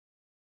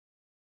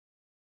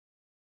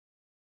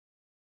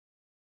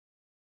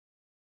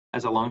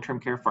As a long-term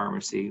care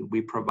pharmacy,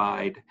 we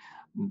provide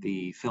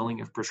the filling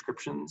of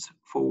prescriptions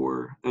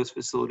for those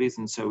facilities.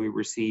 And so we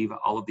receive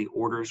all of the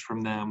orders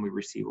from them. We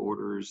receive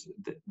orders,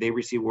 they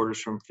receive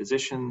orders from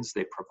physicians.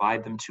 They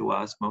provide them to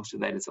us. Most of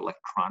that is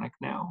electronic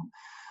now.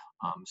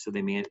 So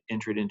they may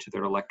enter it into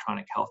their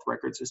electronic health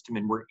record system,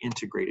 and we're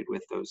integrated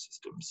with those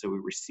systems. So we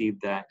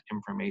receive that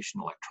information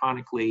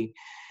electronically,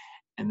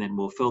 and then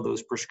we'll fill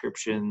those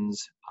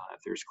prescriptions. If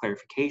there's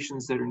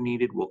clarifications that are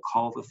needed, we'll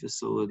call the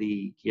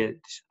facility, get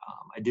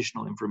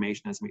additional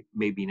information as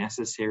may be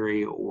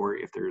necessary, or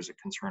if there's a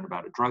concern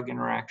about a drug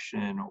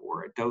interaction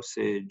or a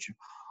dosage,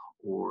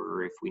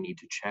 or if we need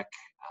to check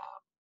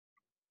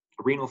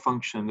renal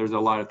function. There's a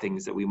lot of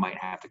things that we might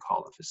have to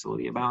call the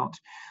facility about.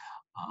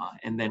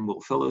 And then we'll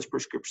fill those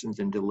prescriptions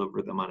and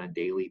deliver them on a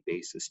daily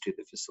basis to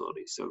the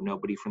facility. So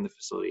nobody from the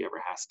facility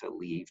ever has to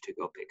leave to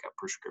go pick up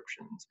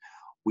prescriptions.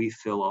 We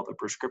fill all the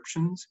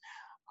prescriptions.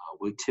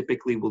 We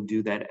typically will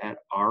do that at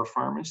our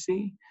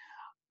pharmacy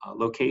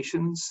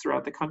locations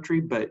throughout the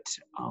country, but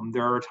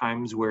there are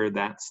times where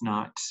that's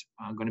not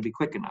going to be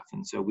quick enough.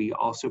 And so we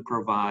also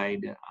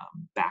provide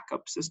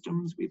backup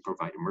systems. We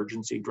provide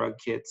emergency drug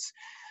kits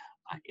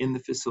in the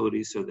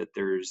facility so that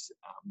there's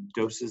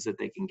doses that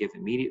they can give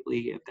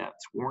immediately if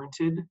that's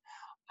warranted.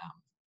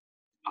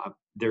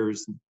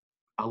 There's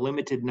a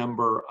limited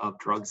number of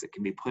drugs that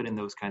can be put in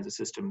those kinds of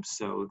systems,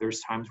 so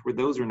there's times where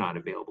those are not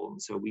available.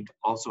 And so we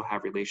also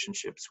have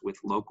relationships with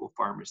local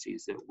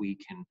pharmacies that we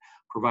can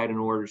provide an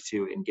order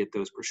to and get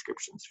those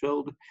prescriptions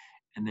filled,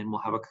 and then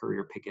we'll have a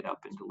courier pick it up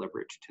and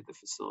deliver it to the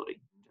facility.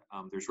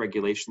 There's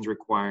regulations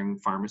requiring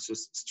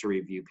pharmacists to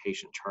review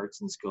patient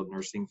charts in skilled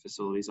nursing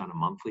facilities on a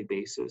monthly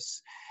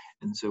basis.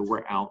 And so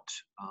we're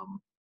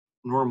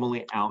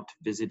normally out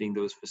visiting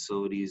those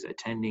facilities,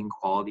 attending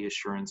quality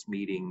assurance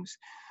meetings,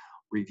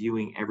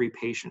 reviewing every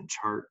patient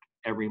chart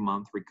every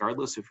month,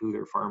 regardless of who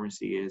their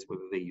pharmacy is,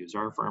 whether they use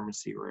our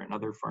pharmacy or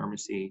another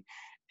pharmacy,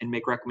 and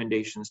make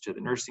recommendations to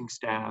the nursing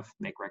staff,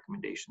 make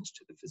recommendations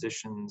to the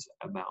physicians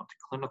about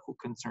clinical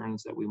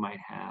concerns that we might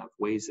have,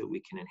 ways that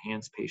we can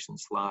enhance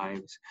patients'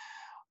 lives,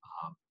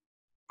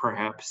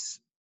 perhaps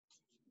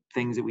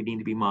things that we need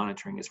to be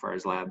monitoring as far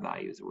as lab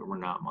values that we're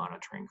not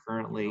monitoring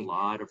currently. A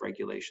lot of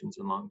regulations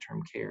in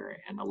long-term care,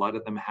 and a lot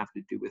of them have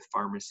to do with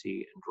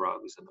pharmacy and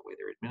drugs and the way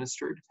they're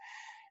administered.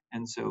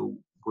 And so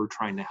we're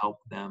trying to help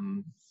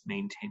them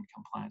maintain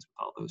compliance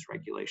with all those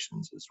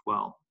regulations as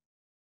well.